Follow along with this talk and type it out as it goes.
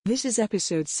This is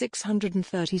episode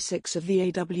 636 of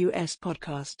the AWS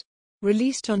podcast,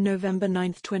 released on November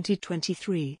 9th,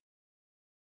 2023.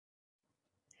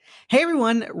 Hey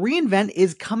everyone, reInvent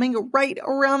is coming right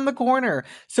around the corner.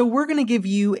 So we're going to give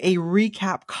you a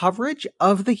recap coverage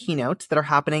of the keynotes that are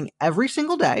happening every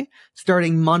single day,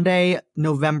 starting Monday,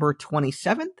 November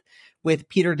 27th, with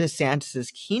Peter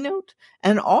DeSantis' keynote,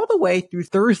 and all the way through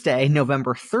Thursday,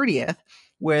 November 30th,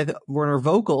 with Werner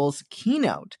Vogel's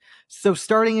keynote. So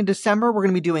starting in December, we're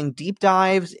going to be doing deep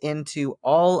dives into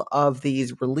all of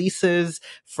these releases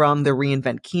from the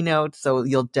reInvent keynote. So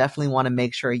you'll definitely want to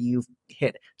make sure you've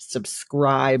hit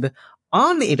subscribe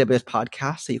on the AWS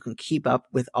podcast so you can keep up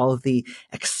with all of the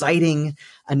exciting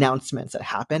announcements that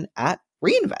happen at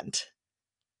reInvent.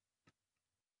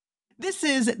 This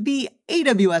is the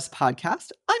AWS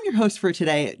podcast. I'm your host for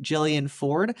today, Jillian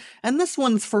Ford, and this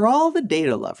one's for all the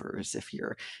data lovers. If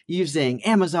you're using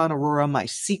Amazon Aurora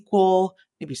MySQL,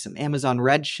 maybe some Amazon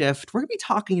Redshift, we're going to be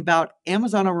talking about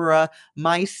Amazon Aurora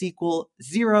MySQL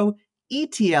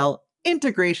zero-ETL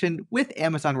integration with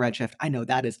Amazon Redshift. I know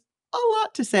that is a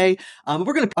lot to say.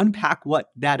 We're going to unpack what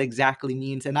that exactly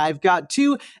means, and I've got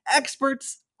two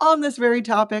experts on this very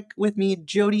topic with me,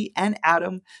 Jody and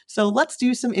Adam. So let's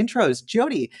do some intros.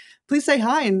 Jody, please say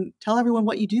hi and tell everyone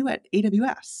what you do at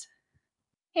AWS.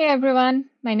 Hey everyone,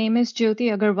 my name is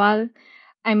Jyoti Agarwal.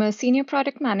 I'm a senior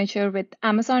product manager with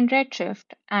Amazon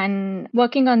Redshift and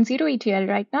working on zero-ETL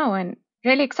right now, and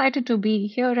really excited to be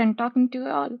here and talking to you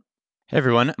all. Hey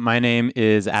everyone, my name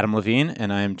is Adam Levine,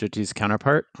 and I'm Jyoti's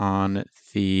counterpart on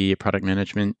the product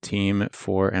management team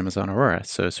for Amazon Aurora.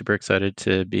 So super excited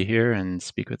to be here and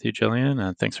speak with you,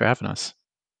 Jillian. Thanks for having us.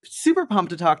 Super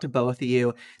pumped to talk to both of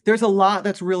you. There's a lot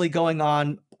that's really going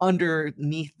on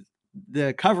underneath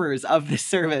the covers of this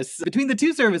service between the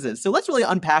two services. So let's really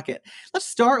unpack it. Let's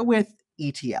start with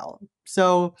ETL.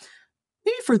 So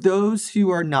maybe for those who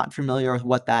are not familiar with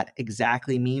what that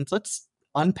exactly means, let's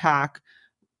unpack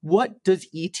what does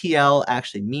ETL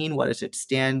actually mean? What does it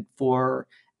stand for?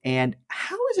 And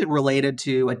how is it related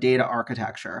to a data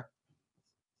architecture?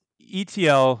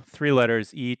 ETL, 3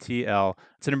 letters, ETL.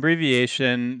 It's an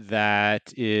abbreviation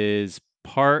that is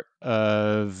part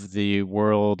of the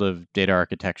world of data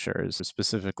architectures,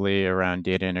 specifically around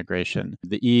data integration.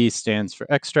 The E stands for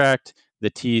extract, the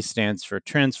T stands for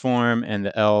transform, and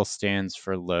the L stands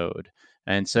for load.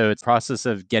 And so it's a process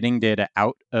of getting data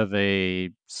out of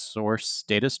a source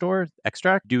data store,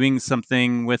 extract, doing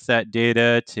something with that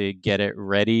data to get it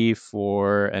ready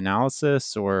for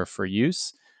analysis or for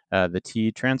use, the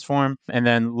T transform, and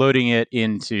then loading it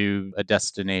into a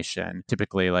destination,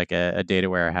 typically like a data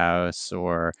warehouse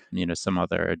or some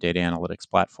other data analytics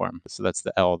platform. So that's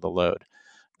the L, the load.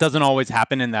 Doesn't always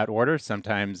happen in that order.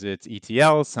 Sometimes it's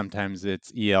ETL, sometimes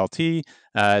it's ELT.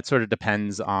 It sort of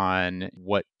depends on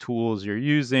what tools you're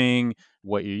using,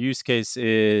 what your use case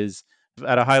is.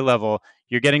 At a high level,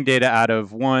 you're getting data out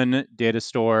of one data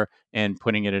store and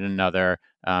putting it in another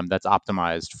that's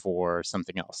optimized for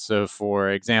something else. So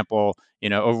for example,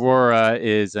 Aurora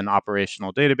is an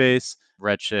operational database.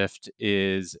 Redshift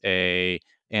is a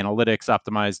analytics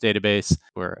optimized database.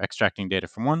 We're extracting data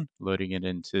from one, loading it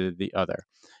into the other.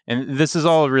 And this is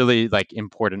all really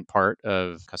important part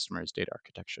of customers' data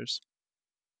architectures.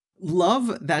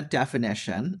 Love that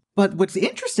definition. But what's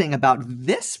interesting about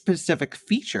this specific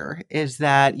feature is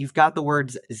that you've got the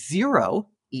words zero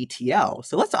ETL.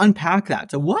 So let's unpack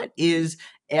that. So what is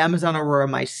Amazon Aurora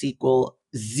MySQL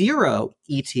zero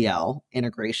ETL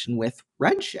integration with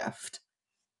Redshift?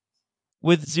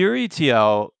 With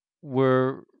zero-ETL,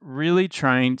 we're really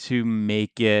trying to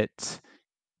make it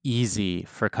easy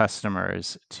for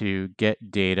customers to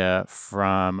get data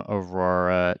from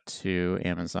Aurora to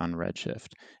Amazon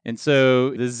Redshift. And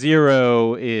so the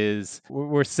zero is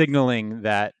we're signaling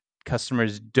that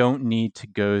customers don't need to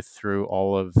go through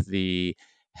all of the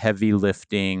heavy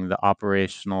lifting, the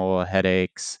operational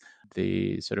headaches,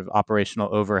 the sort of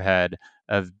operational overhead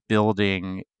of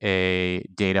building a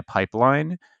data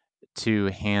pipeline to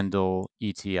handle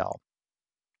ETL.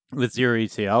 With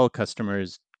zero-ETL,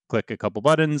 customers click a couple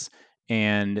buttons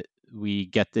and we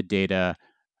get the data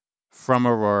from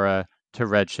Aurora to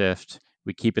Redshift.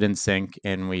 We keep it in sync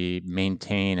and we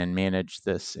maintain and manage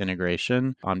this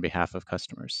integration on behalf of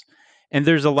customers. And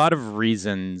there's a lot of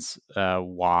reasons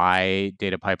why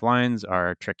data pipelines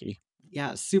are tricky.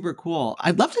 Yeah, super cool.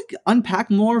 I'd love to unpack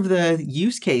more of the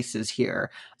use cases here.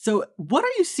 So what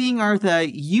are you seeing are the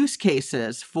use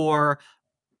cases for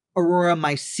Aurora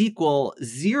MySQL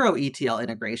zero ETL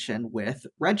integration with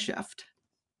Redshift?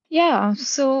 Yeah,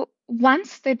 so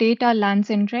once the data lands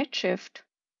in Redshift,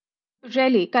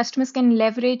 Really, customers can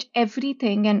leverage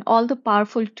everything and all the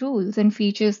powerful tools and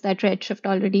features that Redshift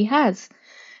already has,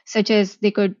 such as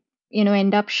they could,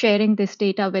 end up sharing this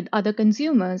data with other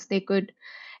consumers. They could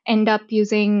end up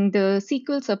using the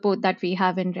SQL support that we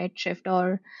have in Redshift,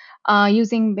 or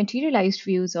using materialized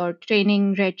views, or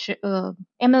training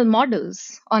ML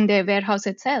models on their warehouse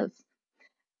itself.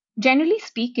 Generally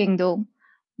speaking, though,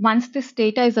 once this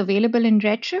data is available in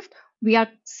Redshift, we are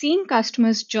seeing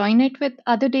customers join it with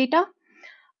other data,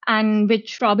 and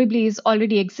which probably is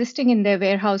already existing in their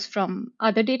warehouse from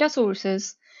other data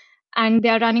sources. And they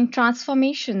are running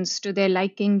transformations to their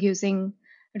liking using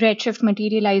Redshift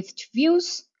materialized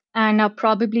views, and are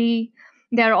probably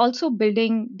they're also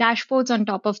building dashboards on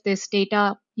top of this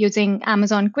data using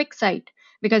Amazon QuickSight,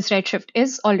 because Redshift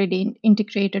is already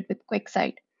integrated with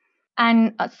QuickSight.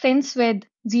 And since with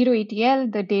zero ETL,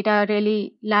 the data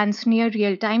really lands near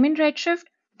real time in Redshift,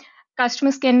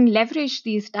 customers can leverage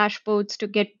these dashboards to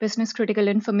get business critical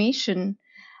information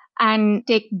and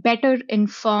take better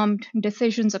informed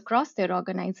decisions across their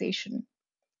organization.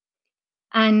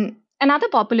 And another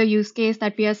popular use case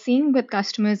that we are seeing with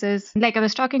customers is, like I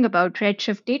was talking about,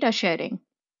 Redshift data sharing.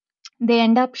 They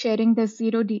end up sharing this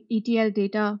ETL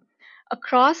data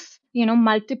across,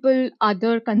 multiple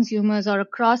other consumers or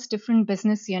across different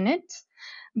business units,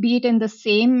 be it in the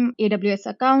same AWS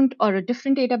account or a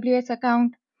different AWS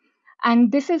account.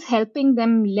 And this is helping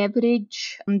them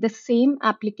leverage the same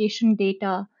application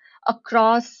data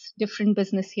across different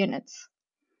business units.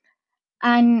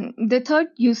 And the third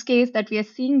use case that we are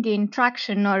seeing gain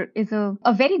traction, or is a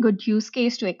very good use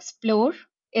case to explore,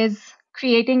 is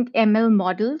creating ML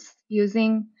models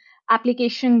using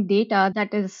application data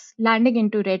that is landing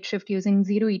into Redshift using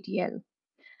zero ETL.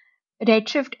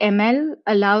 Redshift ML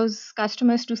allows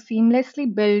customers to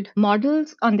seamlessly build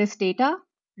models on this data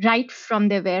right from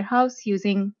their warehouse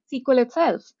using SQL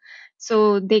itself.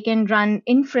 So they can run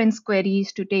inference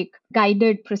queries to take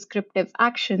guided prescriptive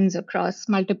actions across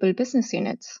multiple business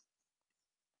units.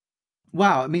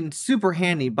 Wow, I mean, super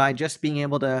handy by just being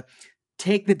able to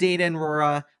take the data in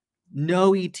Aurora,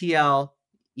 no ETL,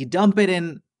 you dump it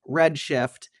in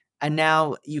Redshift, and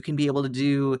now you can be able to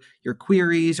do your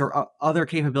queries or other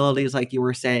capabilities, like you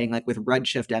were saying, like with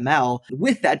Redshift ML,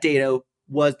 with that data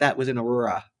that was in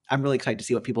Aurora. I'm really excited to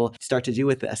see what people start to do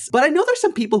with this. But I know there's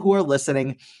some people who are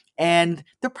listening and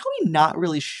they're probably not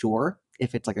really sure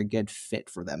if it's like a good fit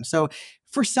for them. So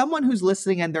for someone who's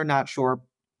listening and they're not sure,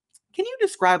 can you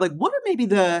describe like what are maybe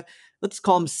the, let's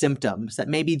call them symptoms that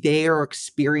maybe they are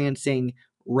experiencing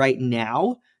right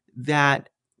now that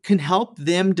can help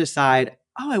them decide,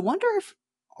 oh, I wonder if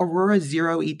Aurora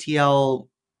Zero ETL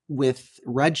with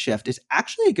Redshift is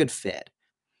actually a good fit?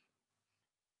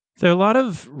 There are a lot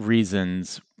of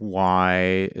reasons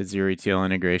why a zero ETL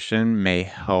integration may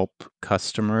help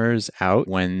customers out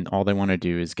when all they want to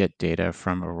do is get data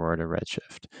from Aurora to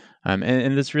Redshift.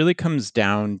 And this really comes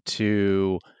down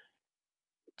to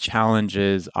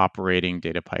challenges operating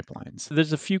data pipelines.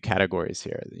 There's a few categories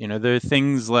here. There are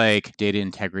things like data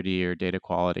integrity or data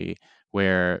quality,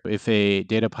 where if a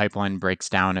data pipeline breaks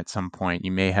down at some point,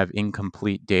 you may have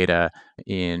incomplete data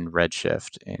in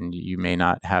Redshift, and you may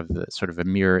not have the sort of a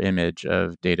mirror image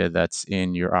of data that's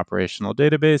in your operational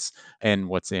database and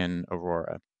what's in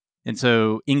Aurora. And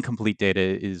so incomplete data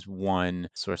is one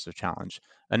source of challenge.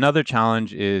 Another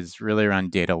challenge is really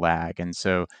around data lag. And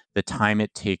so the time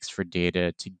it takes for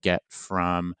data to get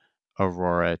from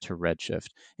Aurora to Redshift.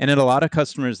 And in a lot of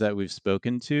customers that we've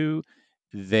spoken to,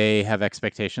 they have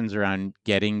expectations around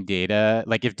getting data.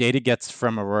 Like if data gets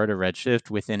from Aurora to Redshift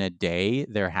within a day,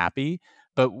 they're happy.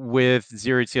 But with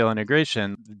zero ETL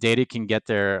integration, data can get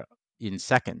there in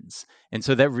seconds. And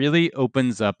so that really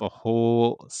opens up a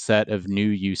whole set of new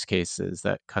use cases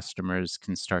that customers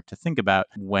can start to think about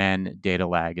when data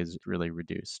lag is really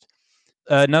reduced.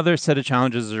 Another set of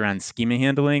challenges is around schema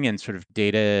handling and sort of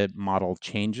data model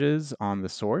changes on the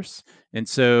source. And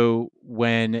so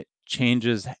when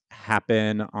changes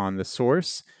happen on the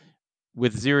source,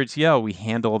 with zero-ETL, we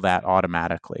handle that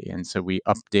automatically. And so we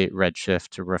update Redshift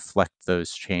to reflect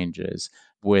those changes.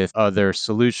 With other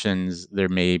solutions, there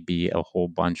may be a whole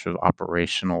bunch of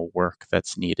operational work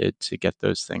that's needed to get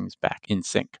those things back in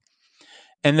sync.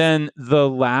 And then the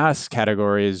last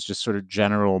category is just sort of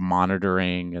general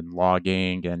monitoring and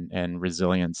logging and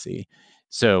resiliency.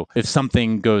 So if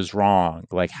something goes wrong,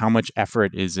 like how much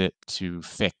effort is it to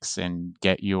fix and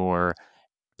get your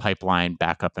pipeline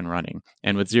back up and running?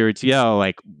 And with zero ETL,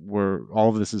 like all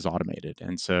of this is automated.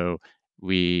 And so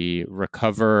We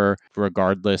recover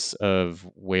regardless of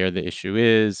where the issue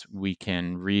is. We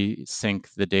can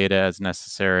resync the data as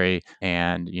necessary.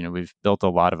 And, we've built a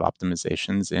lot of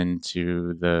optimizations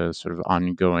into the sort of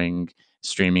ongoing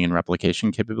streaming and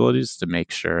replication capabilities to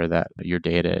make sure that your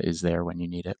data is there when you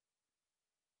need it.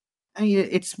 I mean,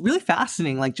 it's really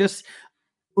fascinating. Like, just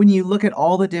when you look at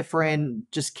all the different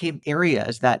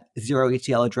areas that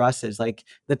zero-ETL addresses, like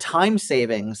the time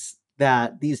savings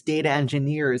that these data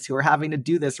engineers who are having to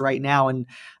do this right now, and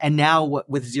now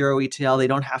with zero-ETL, they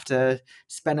don't have to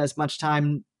spend as much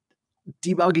time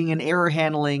debugging and error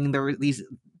handling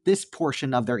this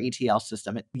portion of their ETL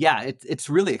system. It's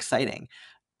really exciting.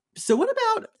 So what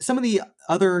about some of the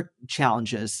other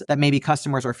challenges that maybe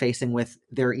customers are facing with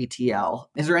their ETL?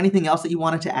 Is there anything else that you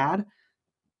wanted to add?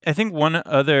 I think one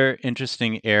other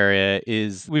interesting area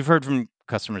is we've heard from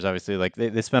customers, obviously, like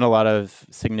they spend a lot of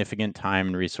significant time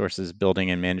and resources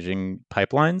building and managing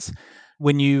pipelines.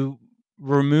 When you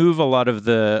remove a lot of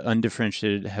the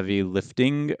undifferentiated heavy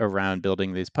lifting around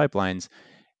building these pipelines,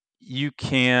 you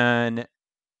can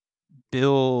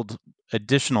build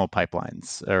additional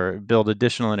pipelines or build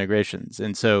additional integrations.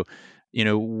 And so,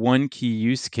 one key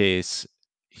use case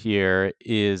here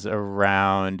is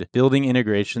around building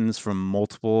integrations from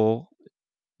multiple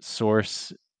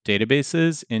source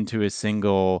databases into a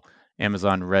single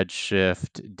Amazon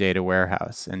Redshift data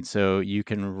warehouse. And so you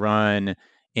can run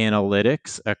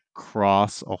analytics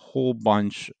across a whole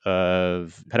bunch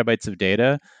of petabytes of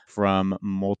data from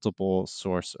multiple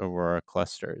source Aurora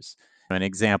clusters. An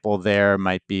example there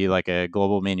might be like a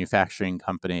global manufacturing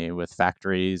company with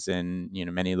factories in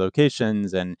many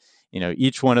locations, and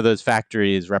each one of those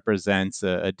factories represents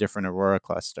a different Aurora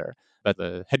cluster. But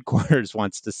the headquarters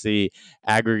wants to see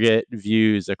aggregate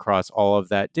views across all of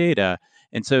that data.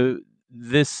 And so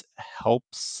this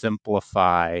helps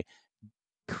simplify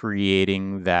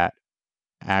creating that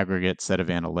aggregate set of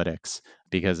analytics,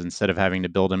 because instead of having to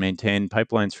build and maintain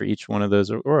pipelines for each one of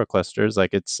those Aurora clusters,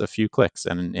 like it's a few clicks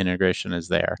and an integration is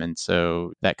there. And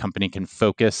so that company can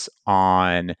focus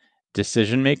on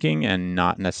decision making and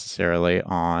not necessarily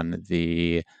on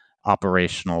the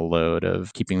operational load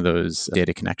of keeping those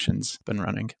data connections up and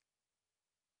running.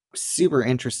 Super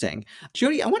interesting.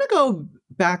 Jody, I want to go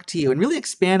back to you and really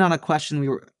expand on a question we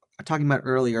were talking about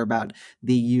earlier about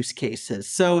the use cases.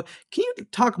 So can you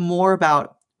talk more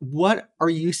about what are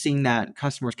you seeing that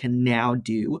customers can now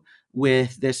do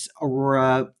with this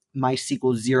Aurora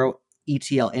MySQL zero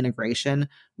ETL integration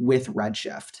with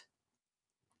Redshift?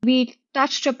 We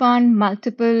touched upon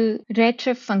multiple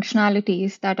Redshift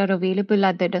functionalities that are available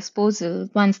at their disposal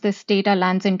once this data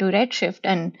lands into Redshift.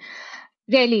 And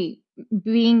really,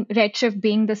 Redshift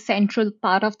being the central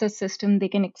part of the system, they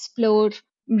can explore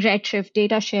Redshift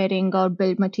data sharing or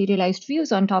build materialized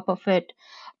views on top of it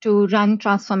to run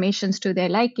transformations to their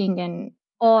liking, and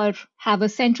or have a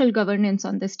central governance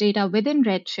on this data within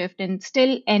Redshift and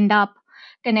still end up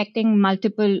connecting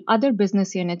multiple other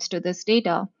business units to this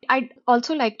data. I'd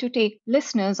also like to take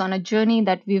listeners on a journey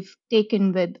that we've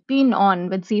been on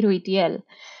with zero-ETL,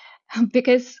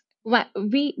 because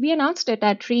we announced it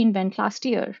at reInvent last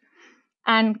year,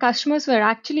 and customers were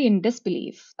actually in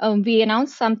disbelief. We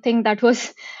announced something that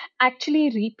was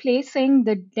actually replacing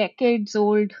the decades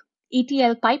old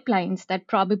ETL pipelines that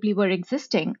probably were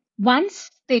existing. Once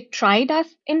they tried us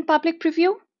in public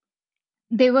preview,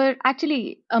 they were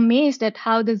actually amazed at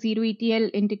how the zero-ETL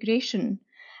integration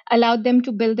allowed them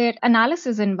to build their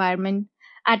analysis environment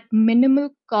at minimal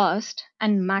cost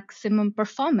and maximum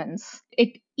performance.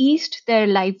 It eased their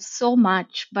lives so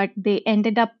much, but they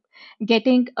ended up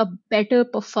getting a better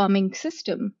performing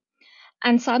system.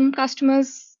 And some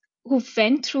customers who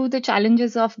went through the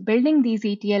challenges of building these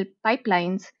ETL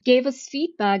pipelines gave us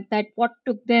feedback that what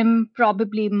took them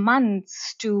probably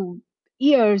months to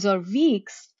years or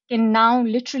weeks can now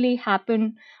literally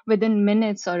happen within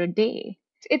minutes or a day.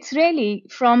 It's really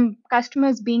from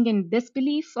customers being in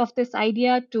disbelief of this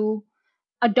idea to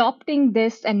adopting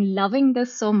this and loving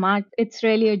this so much. It's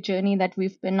really a journey that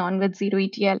we've been on with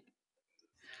zero-ETL.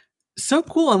 So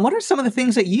cool. And what are some of the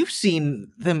things that you've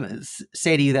seen them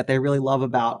say to you that they really love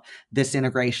about this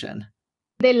integration?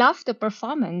 They love the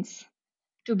performance,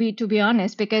 to be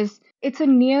honest, because it's a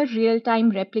near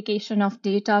real-time replication of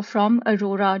data from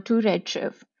Aurora to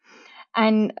Redshift.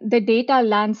 And the data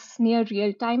lands near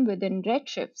real time within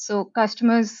Redshift. So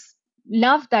customers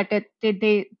love that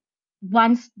they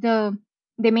once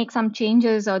they make some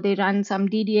changes or they run some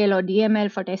DDL or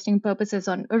DML for testing purposes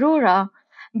on Aurora,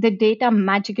 the data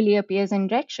magically appears in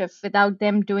Redshift without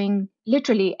them doing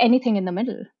literally anything in the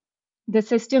middle. The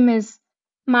system is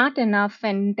smart enough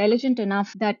and intelligent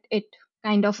enough that it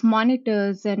kind of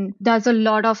monitors and does a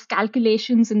lot of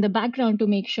calculations in the background to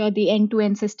make sure the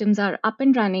end-to-end systems are up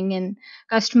and running and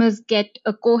customers get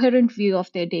a coherent view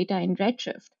of their data in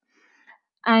Redshift.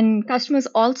 And customers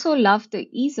also love the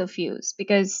ease of use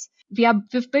because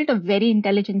we've built a very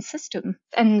intelligent system,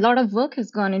 and a lot of work has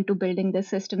gone into building the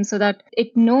system so that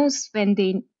it knows when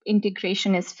the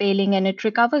integration is failing and it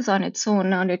recovers on its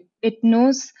own, and it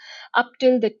knows up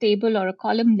till the table or a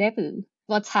column level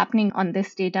what's happening on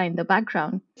this data in the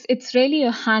background. It's really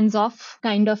a hands-off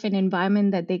kind of an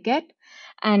environment that they get,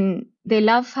 and they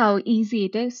love how easy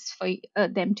it is for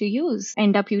them to use,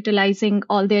 end up utilizing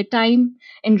all their time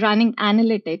in running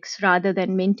analytics rather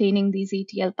than maintaining these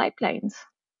ETL pipelines.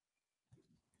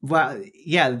 Wow.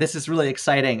 Yeah, this is really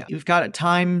exciting. We've got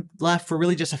time left for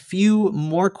really just a few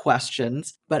more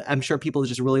questions, but I'm sure people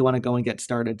just really want to go and get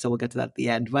started. So we'll get to that at the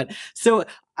end. But so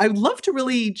I'd love to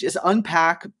really just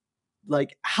unpack,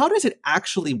 like, how does it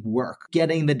actually work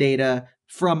getting the data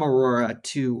from Aurora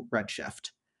to Redshift?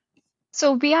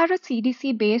 So we are a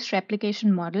CDC-based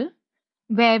replication model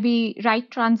where we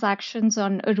write transactions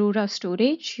on Aurora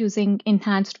storage using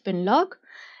enhanced binlog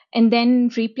and then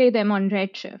replay them on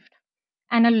Redshift.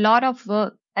 And a lot of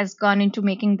work has gone into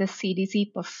making this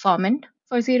CDC performant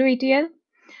for zero-ETL.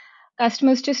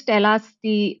 Customers just tell us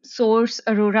the source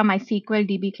Aurora MySQL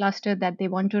DB cluster that they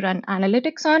want to run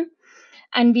analytics on,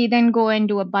 and we then go and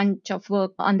do a bunch of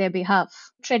work on their behalf.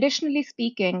 Traditionally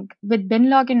speaking, with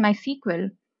binlog in MySQL,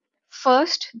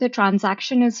 first the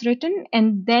transaction is written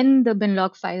and then the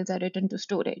binlog files are written to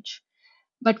storage.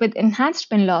 But with enhanced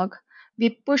binlog, we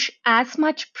push as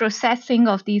much processing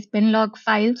of these binlog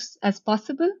files as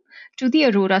possible to the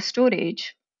Aurora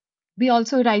storage. We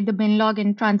also write the binlog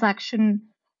and transaction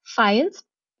files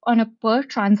on a per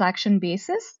transaction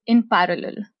basis in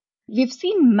parallel. We've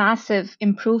seen massive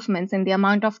improvements in the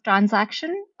amount of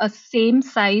transaction a same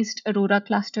sized Aurora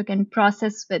cluster can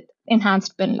process with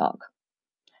enhanced binlog.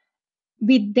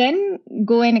 We then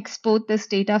go and export this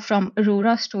data from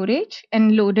Aurora storage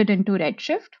and load it into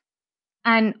Redshift.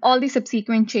 And all the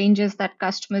subsequent changes that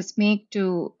customers make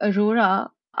to Aurora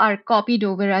are copied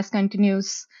over as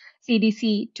continuous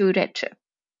CDC to Redshift.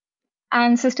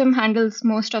 And system handles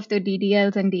most of the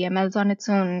DDLs and DMLs on its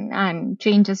own, and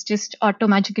changes just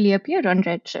automatically appear on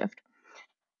Redshift.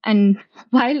 And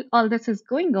while all this is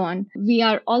going on, we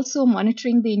are also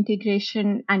monitoring the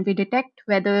integration, and we detect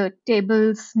whether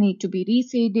tables need to be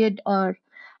reseeded or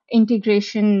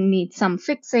integration needs some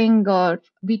fixing, or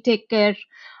we take care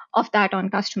of that on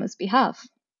customers' behalf.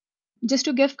 Just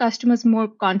to give customers more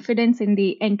confidence in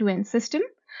the end-to-end system,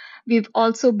 we've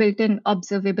also built in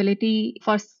observability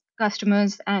for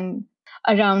customers and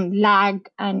around lag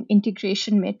and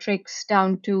integration metrics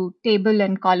down to table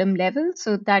and column level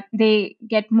so that they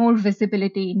get more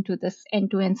visibility into this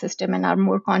end-to-end system and are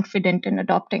more confident in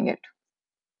adopting it.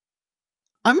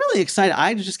 I'm really excited.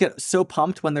 I just get so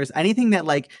pumped when there's anything that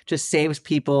like just saves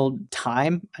people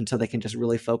time until they can just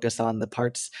really focus on the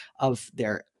parts of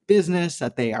their business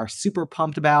that they are super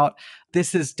pumped about.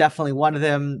 This is definitely one of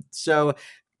them. So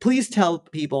please tell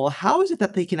people, how is it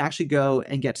that they can actually go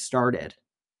and get started?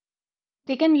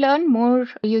 They can learn more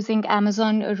using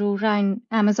Amazon Aurora and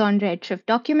Amazon Redshift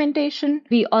documentation.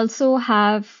 We also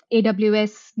have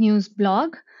AWS News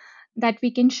blog that we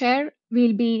can share.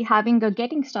 We'll be having a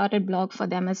getting started blog for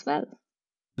them as well.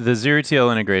 The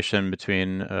zero-ETL integration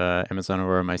between Amazon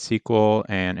Aurora MySQL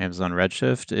and Amazon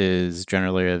Redshift is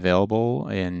generally available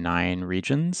in 9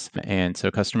 regions. And so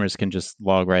customers can just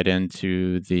log right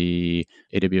into the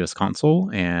AWS console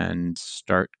and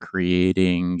start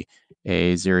creating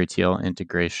a zero-ETL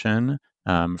integration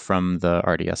from the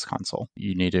RDS console.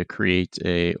 You need to create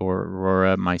a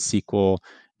Aurora MySQL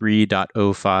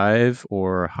 3.05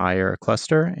 or higher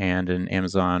cluster and an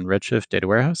Amazon Redshift data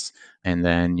warehouse. And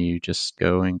then you just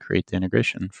go and create the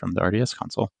integration from the RDS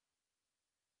console.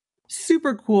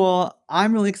 Super cool.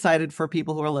 I'm really excited for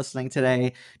people who are listening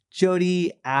today.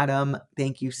 Jody, Adam,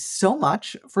 thank you so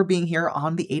much for being here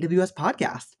on the AWS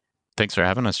podcast. Thanks for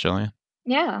having us, Jillian.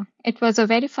 Yeah, it was a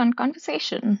very fun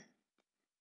conversation.